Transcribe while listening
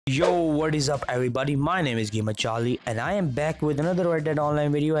Yo, what is up everybody? My name is Gamer Charlie and I am back with another Red Dead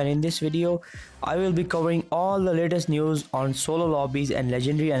Online video, and in this video I will be covering all the latest news on solo lobbies and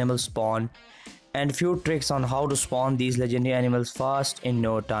legendary animal spawn and few tricks on how to spawn these legendary animals fast in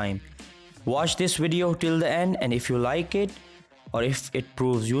no time. Watch this video till the end, and if you like it or if it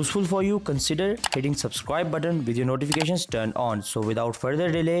proves useful for you, consider hitting subscribe button with your notifications turned on. So without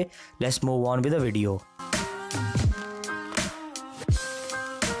further delay, let's move on with the video.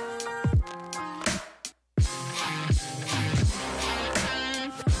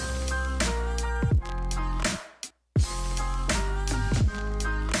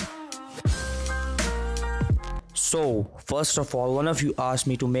 So first of all, one of you asked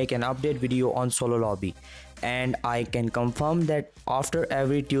me to make an update video on solo lobby, and I can confirm that after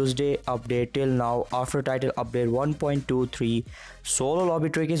every Tuesday update till now, after title update 1.23, solo lobby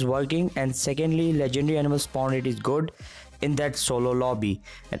trick is working, and secondly, legendary animal spawn rate is good in that solo lobby.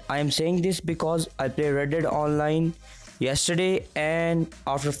 And I am saying this because I played Red Dead Online yesterday, and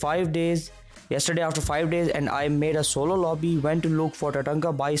after 5 days and I made a solo lobby, went to look for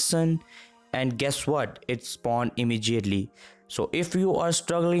Tatanka bison, and guess what, it spawned immediately. So if you are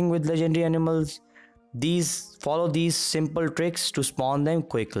struggling with legendary animals, follow these simple tricks to spawn them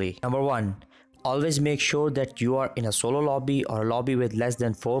quickly. Number 1, always make sure that you are in a solo lobby or a lobby with less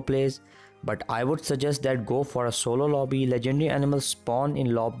than 4 players, but I would suggest that go for a solo lobby. Legendary animals spawn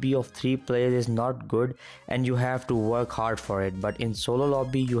in lobby of 3 players is not good and you have to work hard for it, but in solo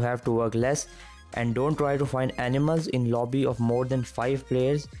lobby you have to work less, and don't try to find animals in lobby of more than 5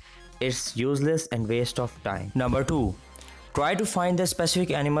 players. It's useless and waste of time. Number 2, try to find the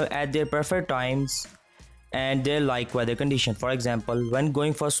specific animal at their preferred times and their like weather condition. For example, when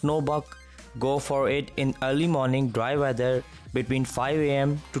going for snowbuck, go for it in early morning dry weather between 5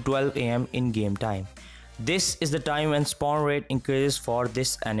 AM to 12 AM in game time. This is the time when spawn rate increases for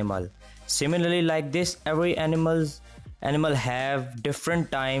this animal. Similarly, like this, every animal have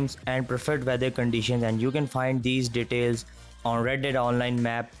different times and preferred weather conditions, and you can find these details on Red Dead Online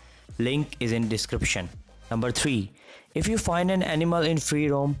map. Link is in description. Number 3, if you find an animal in free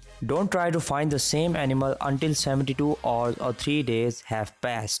roam, don't try to find the same animal until 72 hours or 3 days have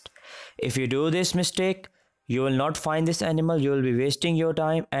passed. If you do this mistake, you will not find this animal. You will be wasting your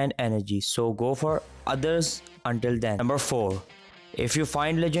time and energy, so go for others until then. Number 4, if you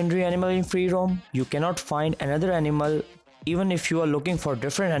find legendary animal in free roam, you cannot find another animal even if you are looking for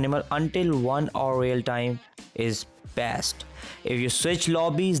different animal until 1 hour real time is passed. If you switch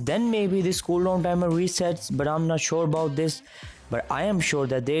lobbies, then maybe this cooldown timer resets, but I'm not sure about this. But I am sure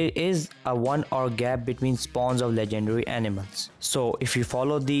that there is a 1 hour gap between spawns of legendary animals. So if you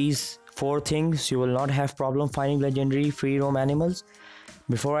follow these 4 things, you will not have problem finding legendary free roam animals.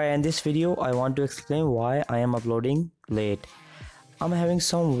 Before I end this video, I want to explain why I am uploading late. I'm having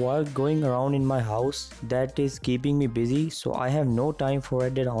some work going around in my house that is keeping me busy, so I have no time for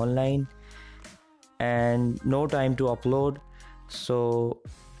Red Dead Online and no time to upload. So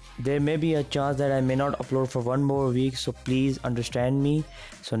there may be a chance that I may not upload for 1 more week, so please understand me.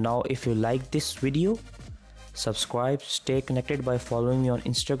 So now if you like this video, subscribe, stay connected by following me on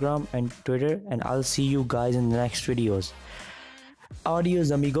Instagram and Twitter, and I'll see you guys in the next videos.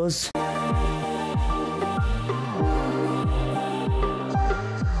 Adios amigos.